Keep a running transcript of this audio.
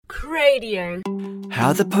Radio.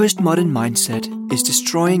 How the Postmodern Mindset is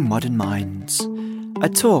Destroying Modern Minds. A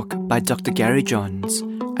talk by Dr. Gary Johns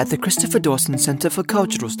at the Christopher Dawson Centre for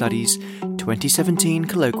Cultural Studies 2017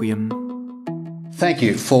 Colloquium. Thank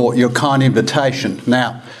you for your kind invitation.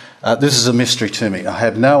 Now, this is a mystery to me. I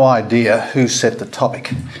have no idea who set the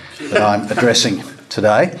topic that I'm addressing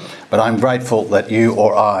today, but I'm grateful that you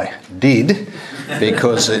or I did,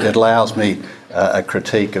 because it allows me a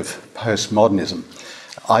critique of postmodernism.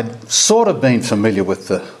 I'd sort of been familiar with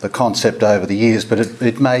the concept over the years, but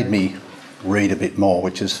it made me read a bit more,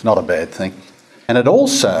 which is not a bad thing. And it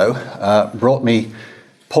also brought me,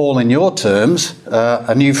 Paul, in your terms,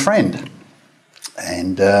 a new friend.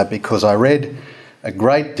 And because I read a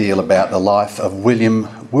great deal about the life of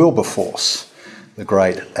William Wilberforce, the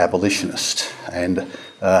great abolitionist. And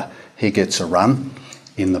he gets a run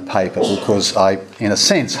in the paper because I, in a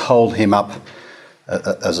sense, hold him up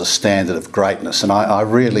as a standard of greatness. And I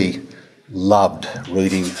really loved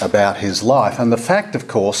reading about his life and the fact, of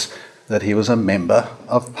course, that he was a member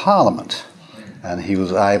of Parliament and he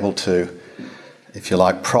was able to, if you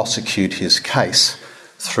like, prosecute his case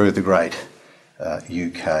through the great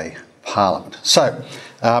UK Parliament. So,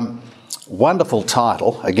 wonderful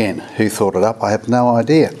title. Again, who thought it up? I have no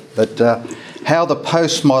idea. But how the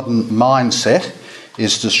postmodern mindset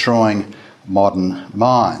is destroying modern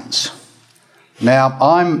minds. Now,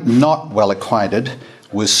 I'm not well acquainted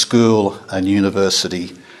with school and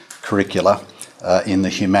university curricula in the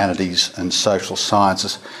humanities and social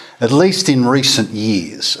sciences, at least in recent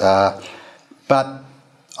years. But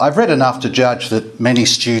I've read enough to judge that many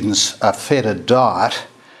students are fed a diet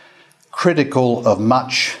critical of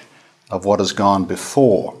much of what has gone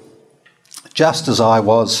before. Just as I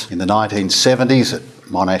was in the 1970s at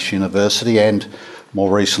Monash University and more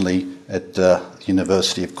recently at the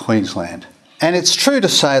University of Queensland. And it's true to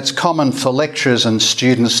say it's common for lecturers and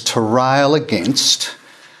students to rail against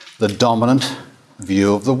the dominant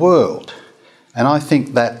view of the world. And I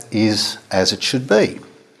think that is as it should be.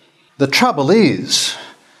 The trouble is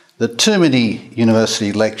that too many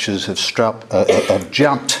university lecturers have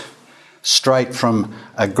jumped straight from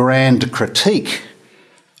a grand critique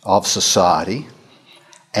of society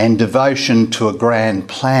and devotion to a grand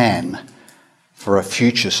plan for a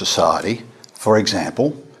future society, for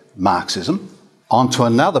example, Marxism, onto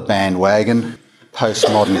another bandwagon,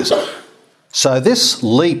 postmodernism. So this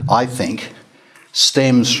leap, I think,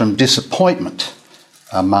 stems from disappointment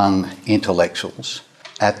among intellectuals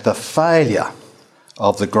at the failure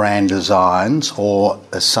of the grand designs, or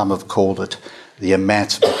as some have called it, the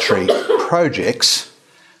emancipatory projects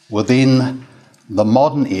within the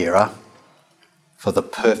modern era for the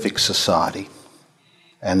perfect society.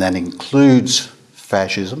 And that includes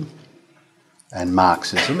fascism and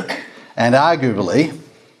Marxism, and arguably,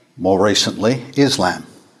 more recently, Islam.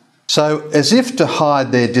 So, as if to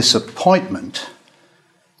hide their disappointment,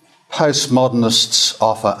 postmodernists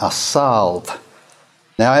offer a salve.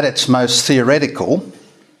 Now, at its most theoretical,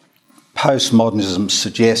 postmodernism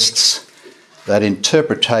suggests that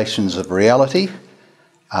interpretations of reality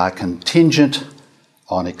are contingent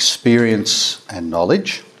on experience and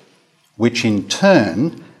knowledge, which in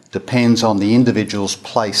turn depends on the individual's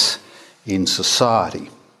place in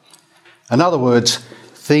society. In other words,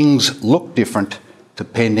 things look different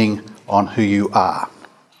depending on who you are.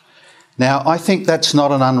 Now, I think that's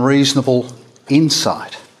not an unreasonable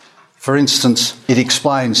insight. For instance, it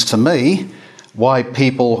explains to me why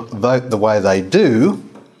people vote the way they do,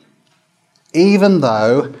 even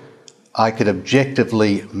though I could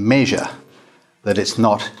objectively measure that it's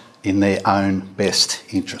not in their own best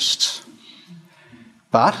interests.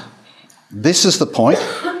 But this is the point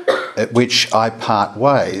at which I part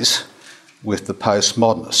ways with the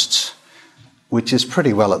postmodernists, which is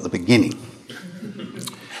pretty well at the beginning.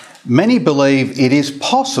 Many believe it is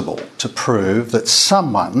possible to prove that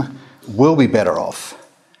someone will be better off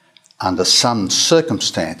under some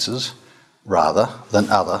circumstances rather than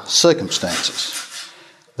other circumstances.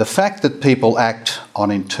 The fact that people act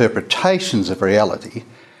on interpretations of reality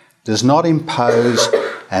does not impose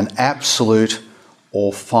an absolute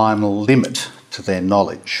or final limit to their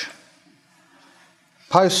knowledge.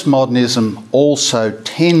 Postmodernism also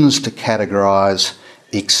tends to categorise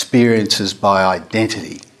experiences by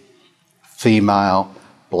identity: female,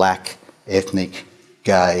 black, ethnic,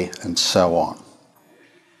 gay, and so on.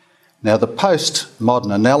 Now, the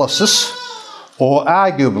postmodern analysis, or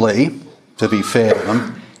arguably, to be fair to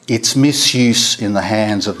them, its misuse in the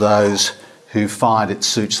hands of those who find it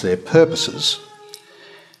suits their purposes,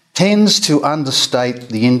 tends to understate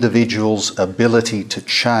the individual's ability to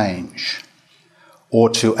change or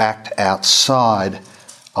to act outside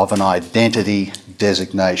of an identity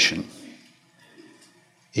designation.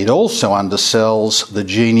 It also undersells the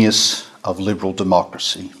genius of liberal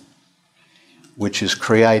democracy, which has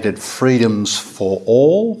created freedoms for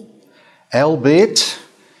all, albeit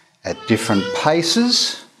at different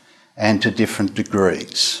paces and to different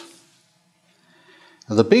degrees.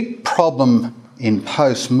 Now, the big problem in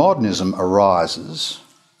postmodernism arises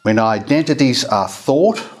when identities are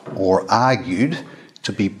thought or argued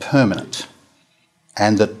to be permanent,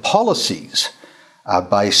 and that policies are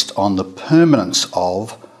based on the permanence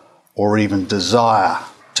of or even desire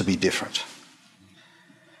to be different.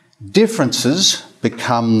 Differences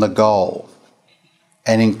become the goal,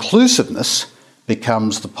 and inclusiveness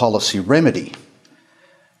becomes the policy remedy.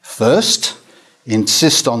 First,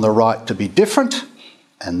 insist on the right to be different,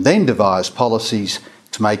 and then devise policies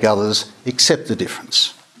to make others accept the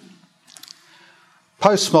difference.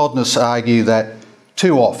 Postmodernists argue that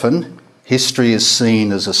too often history is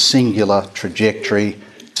seen as a singular trajectory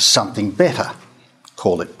to something better,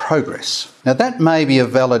 call it progress. Now, that may be a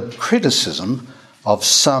valid criticism of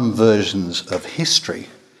some versions of history,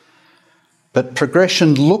 but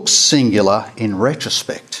progression looks singular in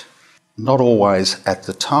retrospect, not always at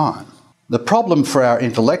the time. The problem for our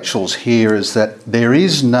intellectuals here is that there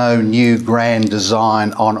is no new grand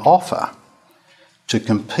design on offer to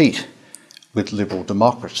compete with liberal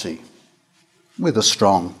democracy, with a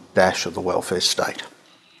strong dash of the welfare state.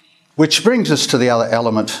 Which brings us to the other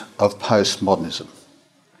element of postmodernism: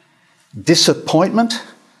 disappointment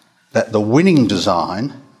that the winning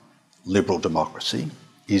design, liberal democracy,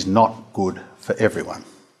 is not good for everyone.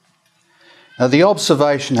 Now, the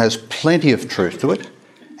observation has plenty of truth to it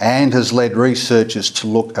and has led researchers to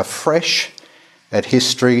look afresh at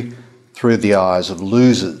history through the eyes of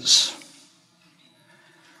losers.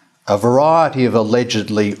 A variety of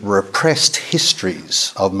allegedly repressed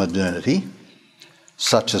histories of modernity,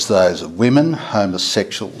 such as those of women,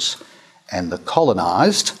 homosexuals, and the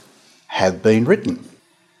colonised, have been written.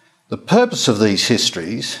 The purpose of these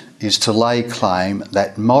histories is to lay claim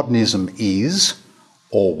that modernism is,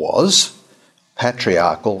 or was,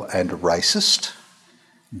 patriarchal and racist,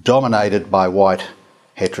 dominated by white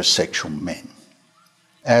heterosexual men.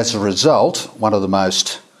 As a result, one of the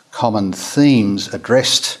most common themes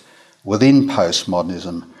addressed within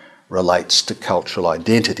postmodernism relates to cultural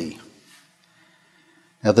identity.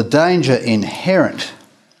 Now, the danger inherent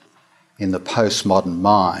in the postmodern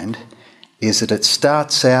mind is that it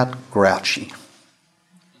starts out grouchy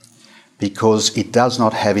because it does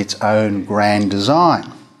not have its own grand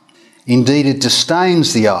design. Indeed, it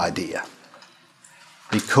disdains the idea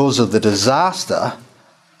because of the disaster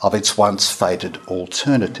of its once fated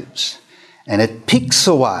alternatives, and it picks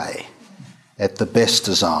away at the best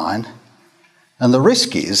design, and the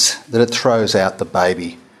risk is that it throws out the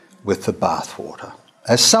baby with the bathwater.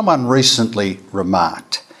 As someone recently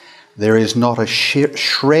remarked, there is not a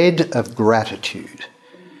shred of gratitude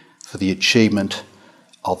for the achievement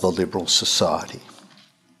of the liberal society.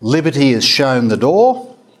 Liberty is shown the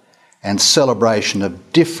door, and celebration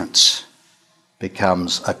of difference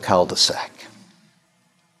becomes a cul-de-sac.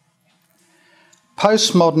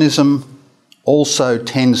 Postmodernism also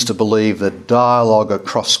tends to believe that dialogue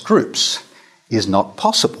across groups is not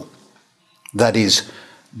possible. That is,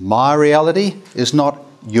 my reality is not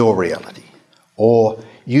your reality, or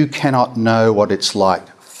you cannot know what it's like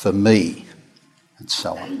for me, and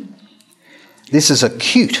so on. This is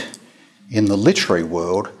acute in the literary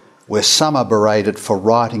world, where some are berated for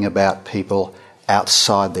writing about people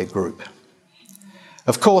outside their group.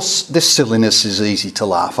 Of course, this silliness is easy to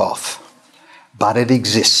laugh off, but it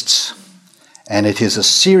exists, and it is a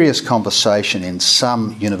serious conversation in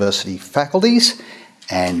some university faculties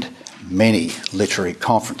and many literary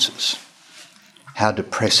conferences. How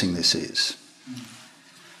depressing this is.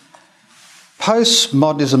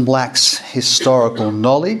 Postmodernism lacks historical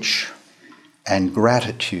knowledge and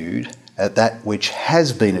gratitude at that which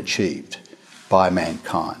has been achieved by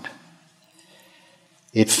mankind.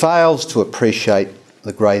 It fails to appreciate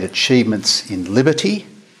the great achievements in liberty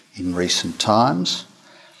in recent times,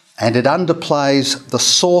 and it underplays the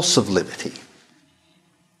source of liberty,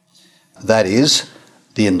 that is,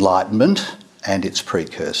 the Enlightenment and its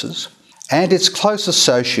precursors, and its close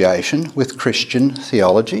association with Christian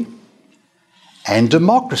theology and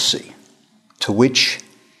democracy, to which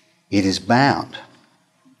it is bound.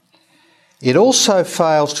 It also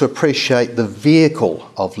fails to appreciate the vehicle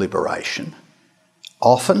of liberation,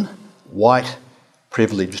 often white,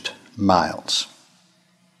 privileged males.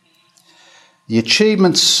 The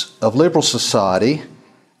achievements of liberal society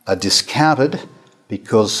are discounted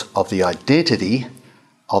because of the identity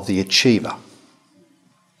of the achiever.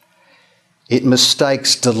 It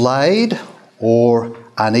mistakes delayed or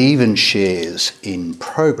uneven shares in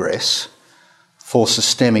progress for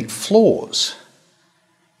systemic flaws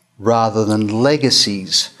rather than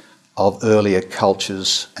legacies of earlier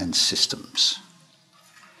cultures and systems.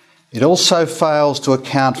 It also fails to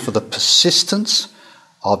account for the persistence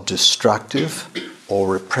of destructive or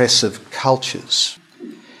repressive cultures.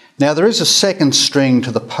 Now, there is a second string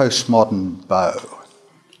to the postmodern bow.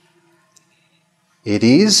 It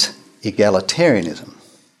is egalitarianism.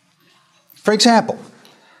 For example,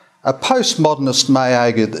 a postmodernist may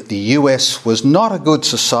argue that the US was not a good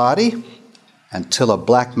society until a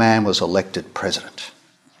black man was elected president.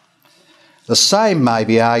 The same may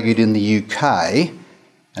be argued in the UK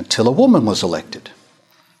until a woman was elected.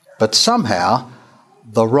 But somehow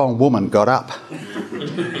the wrong woman got up.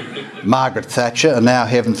 Margaret Thatcher and now,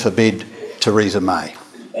 heaven forbid, Theresa May.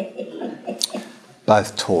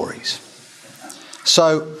 Both Tories.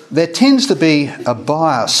 So there tends to be a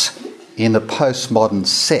bias in the postmodern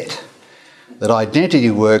set that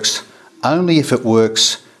identity works only if it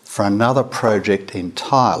works for another project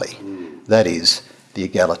entirely, that is, the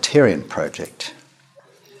egalitarian project.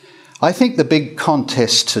 I think the big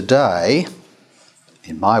contest today,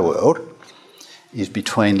 in my world, is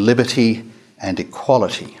between liberty and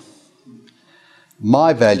equality.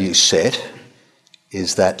 My value set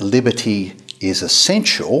is that liberty is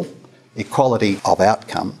essential, equality of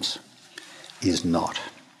outcomes is not.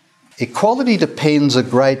 Equality depends a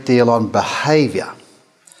great deal on behaviour,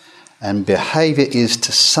 and behaviour is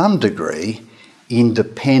to some degree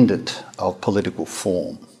independent of political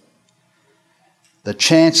form. The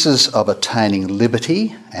chances of attaining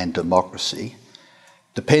liberty and democracy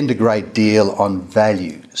depend a great deal on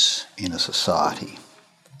values in a society.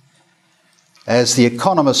 As the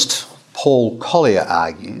economist Paul Collier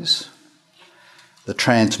argues, the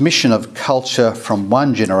transmission of culture from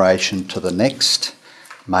one generation to the next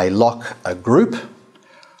may lock a group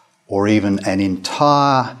or even an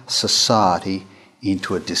entire society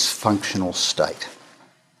into a dysfunctional state.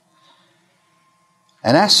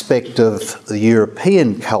 An aspect of the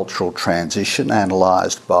European cultural transition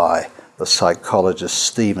analysed by the psychologist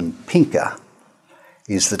Steven Pinker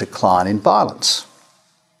is the decline in violence.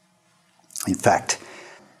 In fact,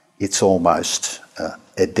 it's almost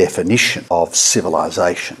a definition of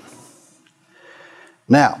civilisation.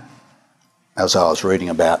 Now, as I was reading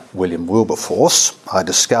about William Wilberforce, I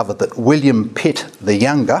discovered that William Pitt the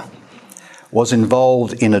Younger was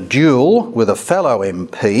involved in a duel with a fellow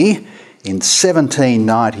MP in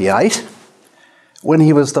 1798 when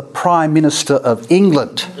he was the Prime Minister of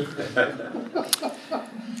England.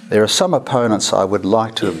 There are some opponents I would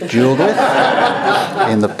like to have duelled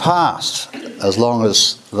with in the past, as long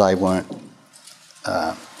as they weren't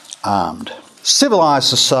armed. Civilised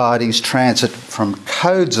societies transit from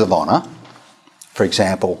codes of honour, for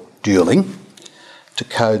example, duelling, to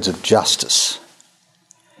codes of justice.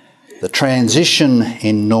 The transition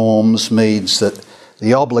in norms means that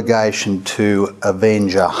the obligation to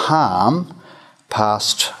avenge a harm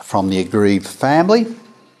passed from the aggrieved family,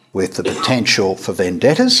 with the potential for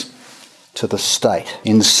vendettas, to the state.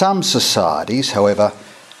 In some societies, however,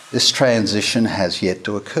 this transition has yet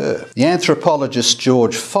to occur. The anthropologist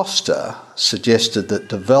George Foster suggested that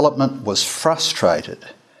development was frustrated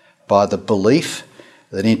by the belief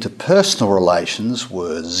that interpersonal relations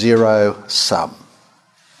were zero-sum.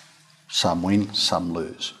 Some win, some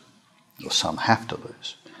lose, or some have to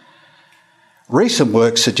lose. Recent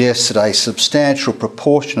work suggests that a substantial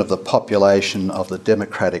proportion of the population of the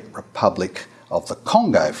Democratic Republic of the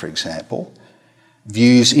Congo, for example,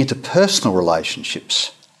 views interpersonal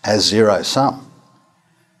relationships as zero-sum,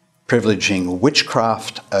 privileging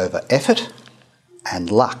witchcraft over effort and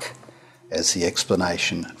luck as the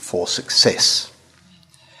explanation for success.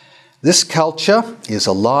 This culture is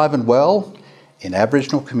alive and well in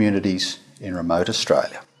Aboriginal communities in remote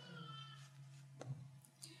Australia.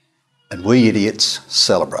 And we idiots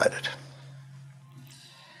celebrate it.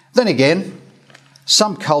 Then again,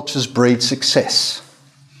 some cultures breed success.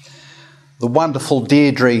 The wonderful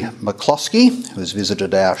Deirdre McCloskey, who has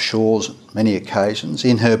visited our shores on many occasions,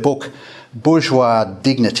 in her book Bourgeois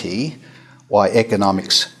Dignity, Why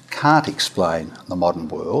Economics Can't Explain the Modern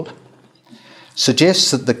World, suggests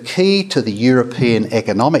that the key to the European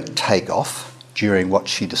economic take-off during what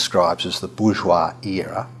she describes as the bourgeois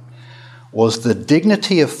era was the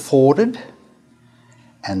dignity afforded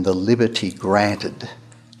and the liberty granted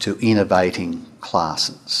to innovating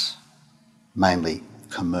classes, mainly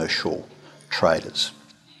commercial traders.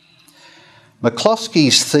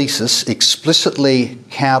 McCloskey's thesis explicitly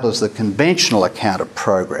counters the conventional account of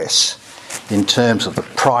progress in terms of the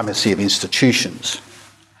primacy of institutions.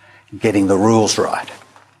 getting the rules right,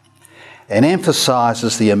 and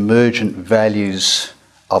emphasises the emergent values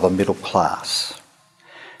of a middle class.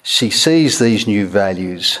 She sees these new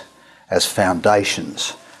values as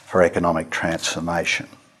foundations for economic transformation.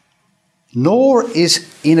 Nor is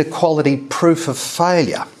inequality proof of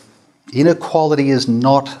failure. Inequality is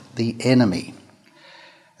not the enemy.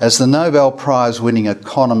 As the Nobel Prize-winning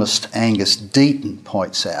economist Angus Deaton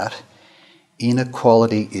points out,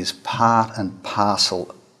 inequality is part and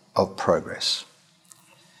parcel of progress.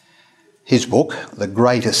 His book, The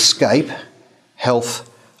Great Escape: Health,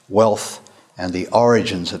 Wealth and the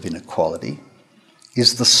Origins of Inequality,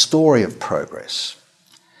 is the story of progress,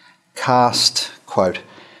 cast, quote,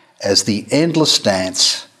 as the endless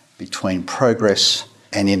dance between progress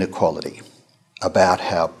and inequality, about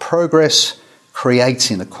how progress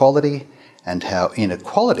creates inequality and how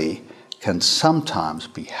inequality can sometimes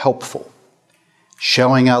be helpful,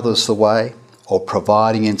 showing others the way or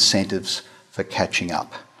providing incentives for catching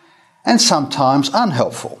up, and sometimes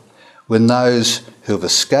unhelpful when those who have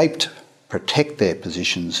escaped protect their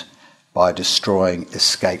positions by destroying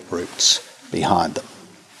escape routes behind them.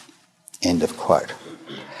 End of quote.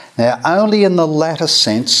 Now, only in the latter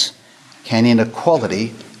sense can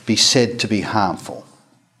inequality be said to be harmful.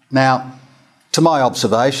 Now, to my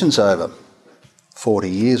observations over 40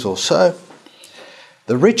 years or so,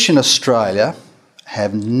 the rich in Australia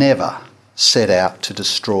have never set out to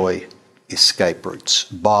destroy escape routes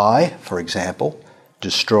by, for example,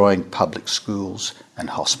 destroying public schools and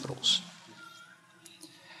hospitals.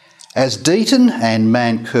 As Deaton and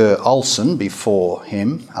Mancur-Olson before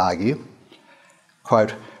him argue,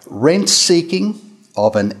 quote, rent-seeking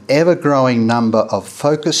of an ever-growing number of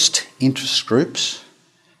focused interest groups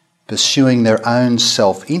pursuing their own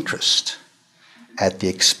self-interest at the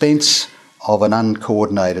expense of an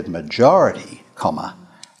uncoordinated majority,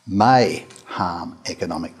 may harm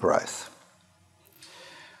economic growth.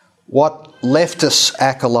 What leftist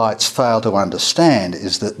acolytes fail to understand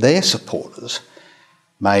is that their supporters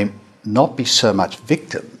may not be so much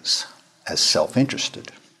victims as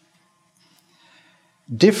self-interested.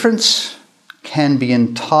 Difference can be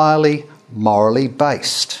entirely morally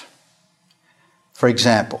based. For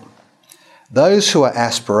example, those who are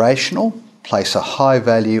aspirational place a high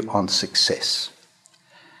value on success.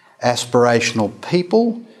 Aspirational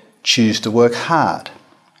people choose to work hard.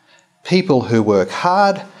 People who work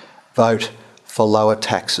hard vote for lower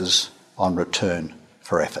taxes on return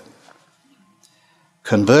for effort.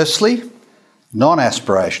 Conversely,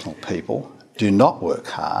 non-aspirational people do not work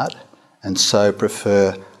hard and so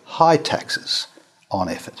prefer high taxes on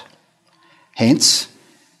effort. Hence,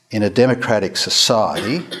 in a democratic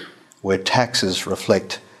society where taxes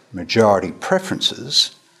reflect majority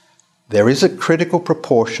preferences, there is a critical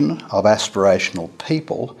proportion of aspirational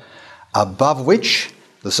people above which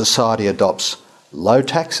the society adopts low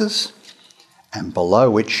taxes and below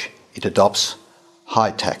which it adopts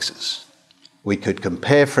high taxes. We could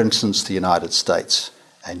compare, for instance, the United States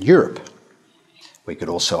and Europe. We could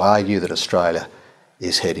also argue that Australia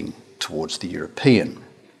is heading towards the European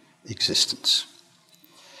existence.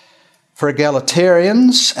 For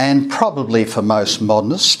egalitarians, and probably for most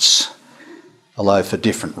modernists, although for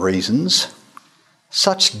different reasons,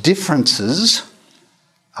 such differences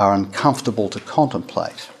are uncomfortable to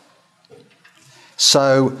contemplate.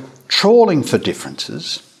 So, trawling for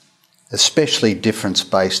differences, especially difference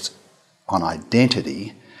based on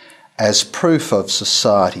identity, as proof of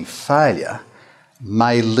society failure,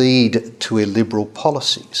 may lead to illiberal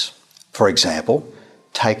policies. For example,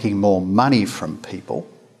 taking more money from people,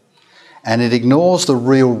 and it ignores the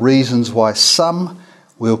real reasons why some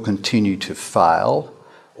will continue to fail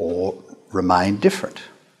or remain different.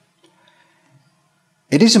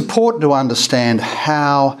 It is important to understand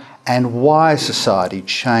how and why society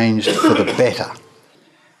changed for the better,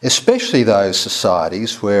 especially those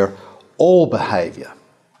societies where all behaviour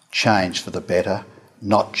changed for the better,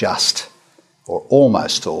 not just, or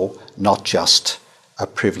almost all, not just a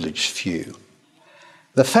privileged few.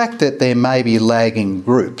 The fact that there may be lagging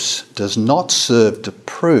groups does not serve to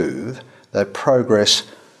prove that progress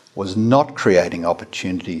was not creating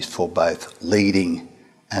opportunities for both leading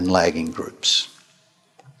and lagging groups.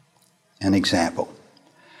 An example,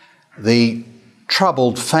 the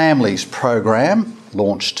Troubled Families program,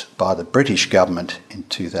 launched by the British government in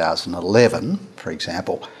 2011, for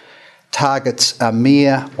example, targets a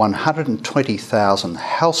mere 120,000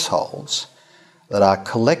 households that are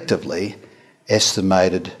collectively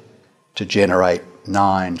estimated to generate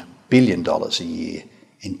 $9 billion a year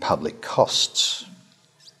in public costs.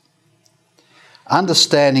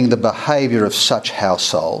 Understanding the behaviour of such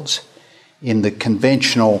households in the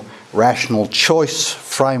conventional rational choice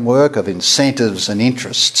framework of incentives and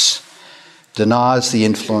interests denies the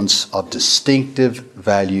influence of distinctive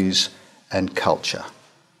values and culture.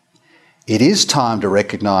 It is time to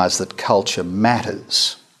recognise that culture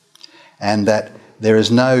matters and that there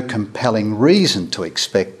is no compelling reason to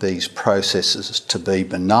expect these processes to be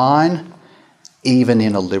benign, even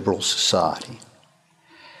in a liberal society.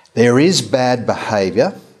 There is bad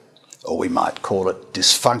behaviour, or we might call it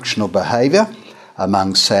dysfunctional behaviour,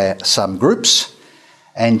 among some groups,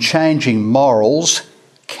 and changing morals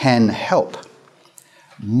can help,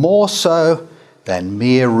 more so than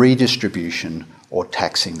mere redistribution or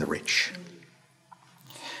taxing the rich.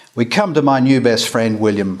 We come to my new best friend,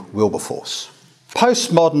 William Wilberforce.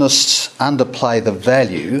 Postmodernists underplay the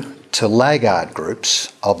value to laggard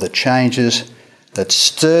groups of the changes that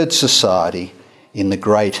stirred society in the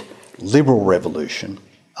great liberal revolution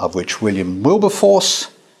of which William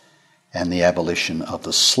Wilberforce and the abolition of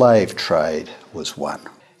the slave trade was one.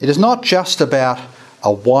 It is not just about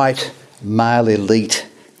a white male elite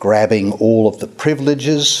grabbing all of the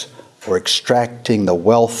privileges or extracting the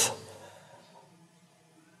wealth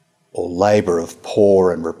or labour of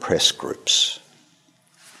poor and repressed groups.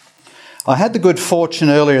 I had the good fortune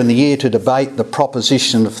earlier in the year to debate the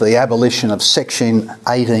proposition for the abolition of Section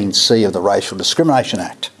 18C of the Racial Discrimination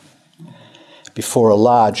Act before a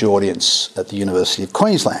large audience at the University of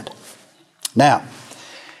Queensland. Now,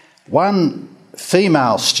 one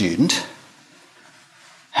female student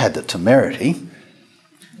had the temerity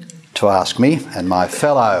to ask me and my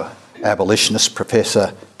fellow abolitionist,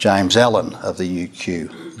 Professor James Allen of the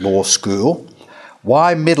UQ Law School,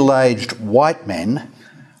 why middle-aged white men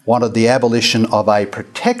wanted the abolition of a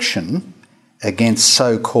protection against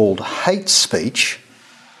so-called hate speech,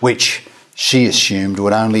 which she assumed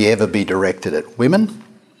would only ever be directed at women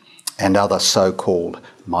and other so-called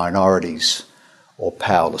minorities or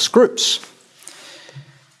powerless groups.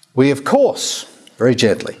 We, of course, very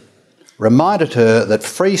gently, reminded her that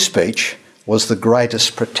free speech was the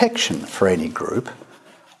greatest protection for any group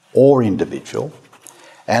or individual,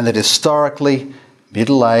 and that historically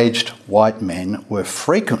middle-aged white men were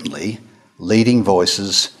frequently leading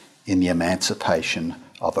voices in the emancipation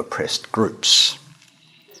of oppressed groups.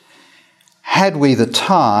 Had we the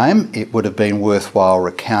time, it would have been worthwhile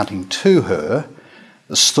recounting to her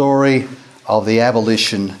the story of the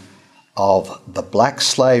abolition of the black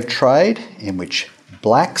slave trade, in which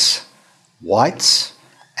blacks, whites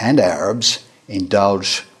and Arabs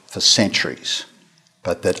indulged for centuries,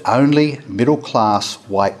 but that only middle-class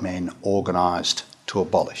white men organised to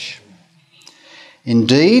abolish.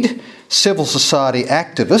 Indeed, civil society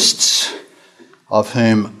activists, of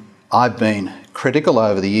whom I've been critical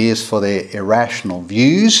over the years for their irrational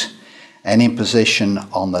views and imposition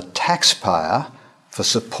on the taxpayer for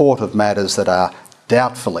support of matters that are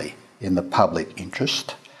doubtfully in the public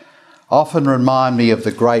interest, often remind me of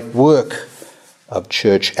the great work of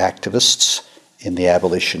church activists in the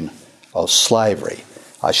abolition of slavery.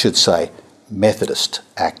 I should say Methodist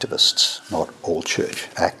activists, not all church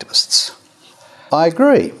activists. I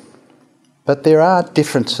agree, but there are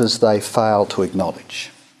differences they fail to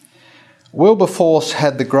acknowledge. Wilberforce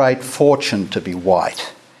had the great fortune to be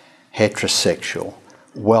white, heterosexual,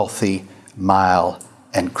 wealthy, male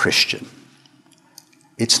and Christian.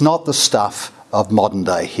 It's not the stuff of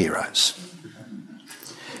modern-day heroes.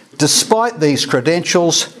 Despite these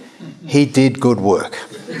credentials, he did good work.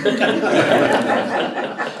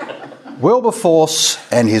 Wilberforce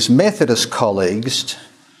and his Methodist colleagues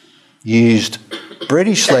used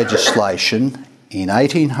British legislation in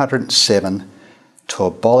 1807 to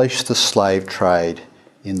abolish the slave trade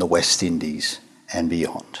in the West Indies and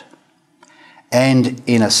beyond. And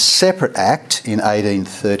in a separate act in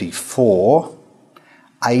 1834,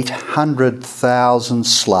 800,000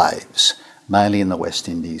 slaves, mainly in the West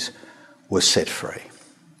Indies, were set free.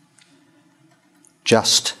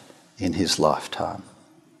 Just in his lifetime.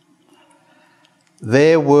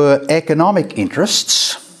 There were economic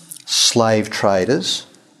interests, slave traders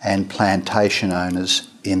and plantation owners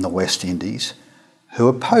in the West Indies who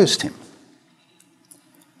opposed him.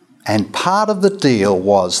 And part of the deal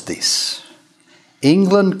was this: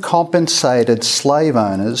 England compensated slave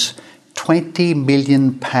owners £20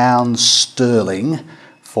 million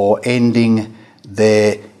for ending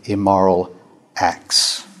their immoral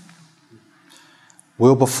acts.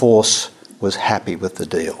 Wilberforce was happy with the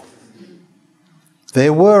deal.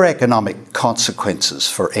 There were economic consequences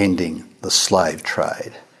for ending the slave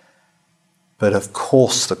trade, but of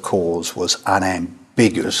course the cause was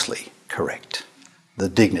unambiguously correct: the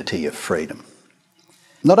dignity of freedom.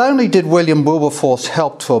 Not only did William Wilberforce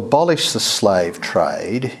help to abolish the slave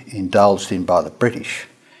trade indulged in by the British,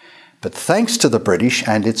 But thanks to the British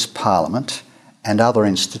and its Parliament and other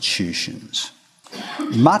institutions,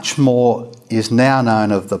 much more is now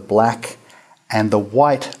known of the black and the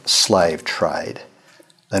white slave trade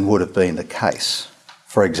than would have been the case.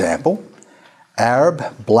 For example,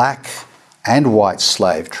 Arab, black and white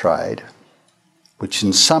slave trade, which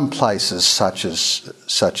in some places such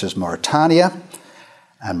as Mauritania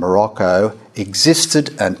and Morocco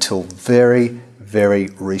existed until very, very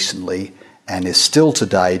recently and is still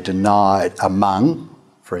today denied among,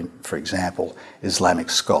 for example, Islamic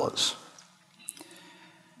scholars.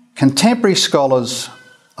 Contemporary scholars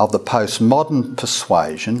of the postmodern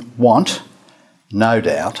persuasion want, no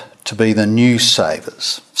doubt, to be the new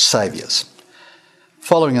saviours,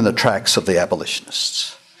 following in the tracks of the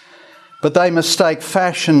abolitionists. But they mistake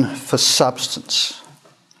fashion for substance,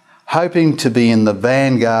 hoping to be in the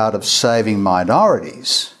vanguard of saving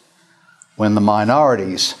minorities when the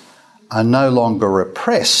minorities are no longer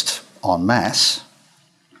repressed en masse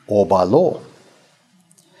or by law.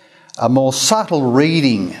 A more subtle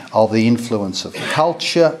reading of the influence of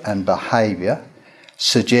culture and behaviour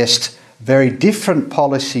suggests very different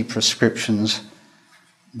policy prescriptions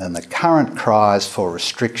than the current cries for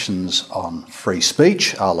restrictions on free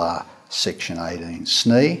speech, a la Section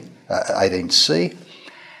 18C,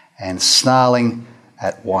 and snarling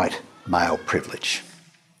at white male privilege.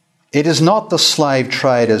 It is not the slave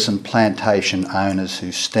traders and plantation owners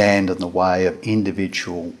who stand in the way of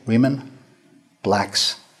individual women,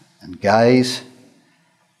 blacks and gays,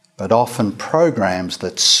 but often programs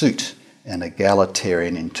that suit an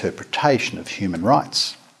egalitarian interpretation of human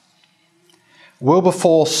rights.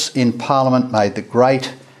 Wilberforce in Parliament made the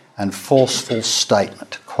great and forceful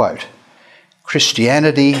statement, quote,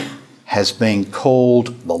 "Christianity has been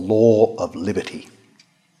called the law of liberty,"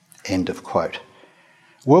 end of quote.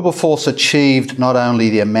 Wilberforce achieved not only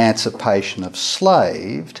the emancipation of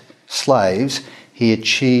slaves, he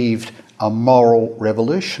achieved a moral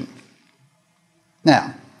revolution.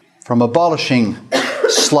 Now, from abolishing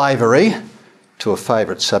slavery to a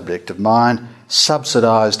favourite subject of mine,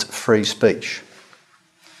 subsidised free speech,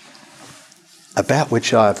 about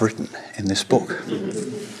which I have written in this book.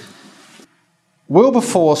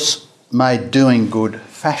 Wilberforce made doing good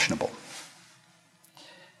fashionable.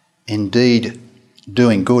 Indeed,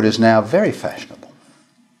 doing good is now very fashionable.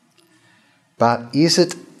 But is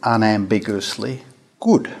it unambiguously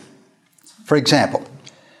good? For example,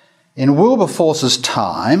 in Wilberforce's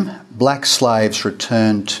time, black slaves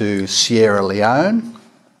returned to Sierra Leone,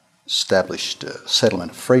 established a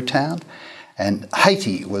settlement of Freetown, and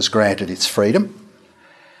Haiti was granted its freedom.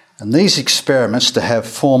 And these experiments to have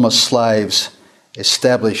former slaves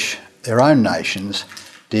establish their own nations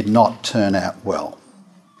did not turn out well.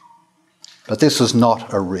 But this was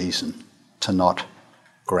not a reason to not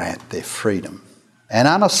grant their freedom. An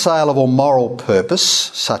unassailable moral purpose,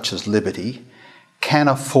 such as liberty, can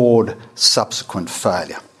afford subsequent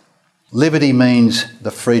failure. Liberty means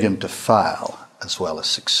the freedom to fail as well as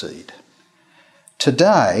succeed.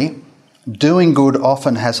 Today, doing good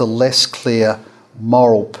often has a less clear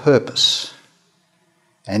moral purpose,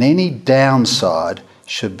 and any downside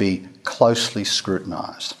should be closely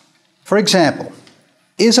scrutinised. For example,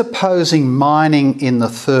 is opposing mining in the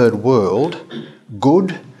third world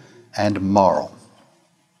good and moral?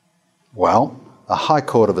 Well, the High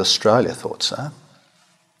Court of Australia thought so.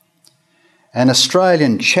 An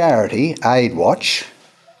Australian charity, AidWatch,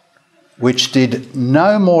 which did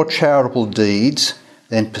no more charitable deeds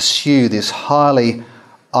than pursue this highly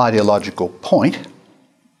ideological point,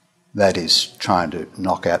 that is, trying to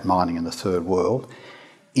knock out mining in the third world,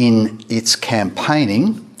 in its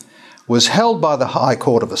campaigning, was held by the High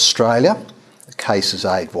Court of Australia, the case is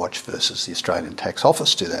AidWatch versus the Australian Tax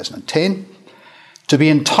Office, 2010, to be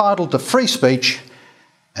entitled to free speech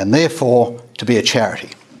and therefore to be a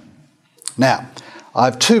charity. Now, I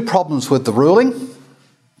have two problems with the ruling,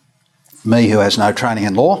 me who has no training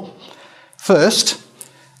in law. First,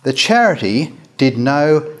 the charity did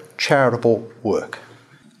no charitable work.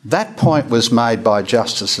 That point was made by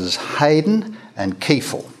Justices Hayden and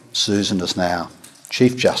Kiefel. Susan is now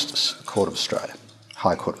Chief Justice of the Court of Australia,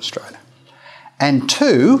 High Court of Australia. And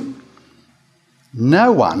two,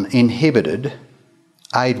 no one inhibited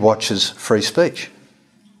AidWatch's free speech.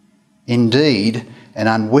 Indeed, an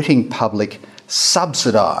unwitting public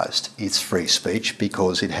subsidised its free speech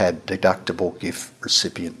because it had deductible gift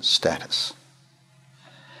recipient status.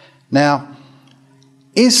 Now,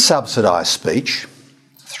 is subsidised speech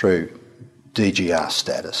through DGR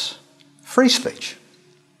status free speech?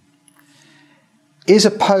 Is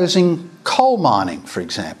opposing coal mining, for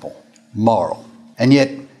example, moral? And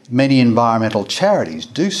yet many environmental charities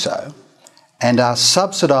do so, and are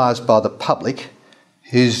subsidised by the public,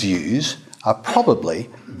 whose views are probably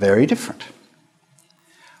very different.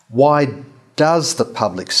 Why does the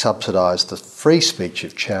public subsidise the free speech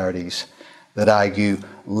of charities that argue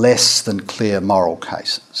less than clear moral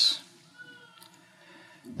cases?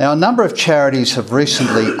 Now, a number of charities have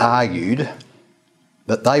recently argued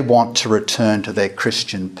that they want to return to their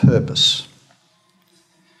Christian purpose.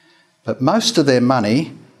 But most of their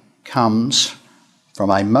money comes from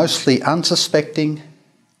a mostly unsuspecting,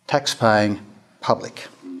 tax-paying public.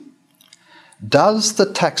 Does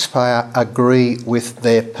the taxpayer agree with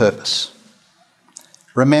their purpose?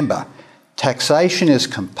 Remember, taxation is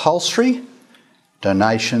compulsory,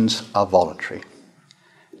 donations are voluntary.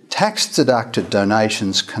 Tax-deducted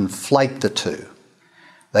donations conflate the two.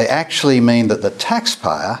 They actually mean that the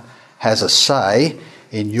taxpayer has a say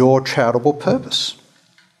in your charitable purpose.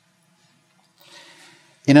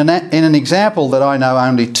 In an example that I know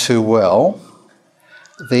only too well,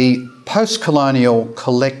 the post-colonial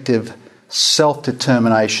collective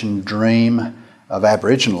self-determination dream of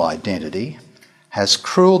Aboriginal identity has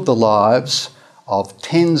cruelled the lives of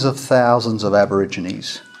tens of thousands of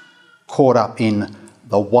Aborigines caught up in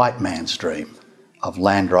the white man's dream of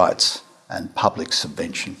land rights and public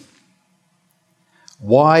subvention.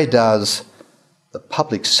 Why does the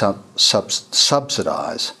public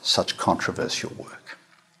subsidise such controversial work?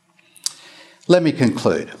 Let me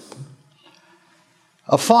conclude.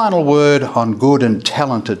 A final word on good and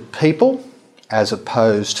talented people as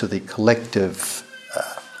opposed to the collective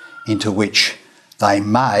into which they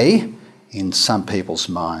may, in some people's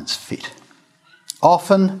minds, fit.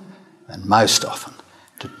 Often, and most often,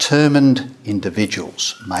 determined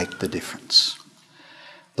individuals make the difference.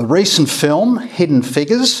 The recent film, Hidden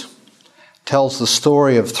Figures, tells the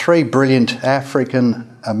story of three brilliant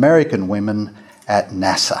African-American women at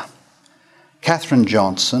NASA: Katherine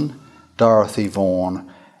Johnson, Dorothy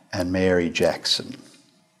Vaughan and Mary Jackson.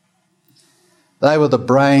 They were the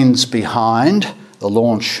brains behind the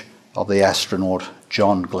launch of the astronaut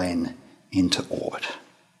John Glenn into orbit.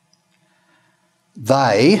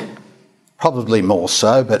 They, probably more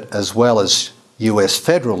so, but as well as US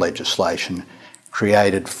federal legislation,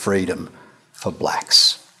 created freedom for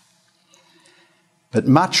blacks. But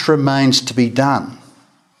much remains to be done.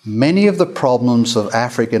 Many of the problems of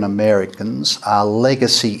African Americans are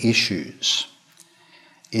legacy issues,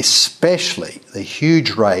 especially the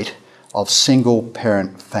huge rate of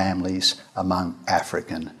single-parent families among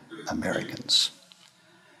African Americans.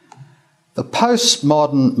 The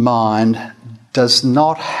postmodern mind does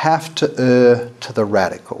not have to err to the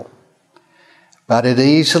radical, but it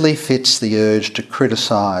easily fits the urge to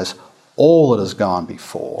criticise all that has gone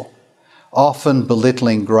before, often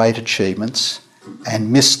belittling great achievements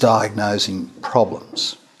and misdiagnosing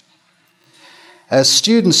problems. As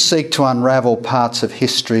students seek to unravel parts of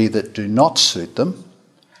history that do not suit them,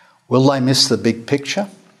 will they miss the big picture?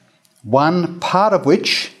 One part of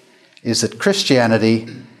which is that Christianity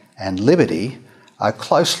and liberty are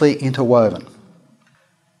closely interwoven.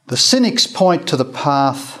 The cynics point to the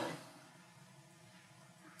path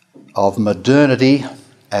of modernity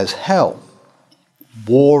as hell,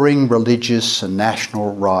 warring religious and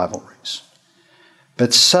national rivalries.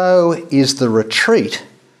 But so is the retreat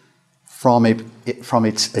from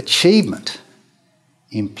its achievement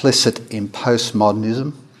implicit in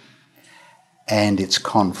postmodernism and its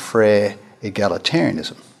confrere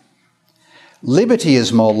egalitarianism. Liberty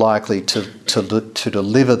is more likely to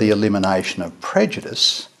deliver the elimination of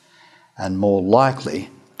prejudice and more likely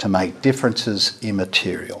to make differences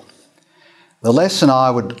immaterial. The lesson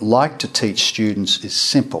I would like to teach students is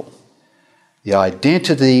simple. The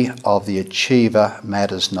identity of the achiever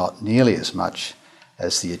matters not nearly as much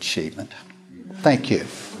as the achievement. Thank you.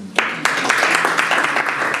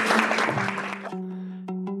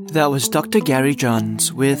 That was Dr. Gary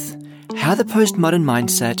Johns with How the Postmodern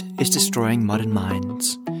Mindset is Destroying Modern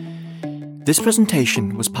Minds. This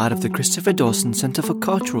presentation was part of the Christopher Dawson Centre for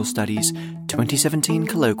Cultural Studies 2017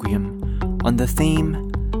 colloquium on the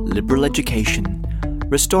theme Liberal Education,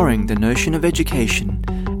 Restoring the Notion of Education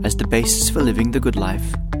as the Basis for Living the Good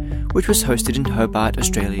Life, which was hosted in Hobart,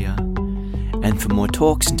 Australia. And for more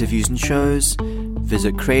talks, interviews and shows,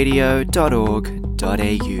 visit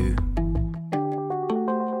cradio.org.au.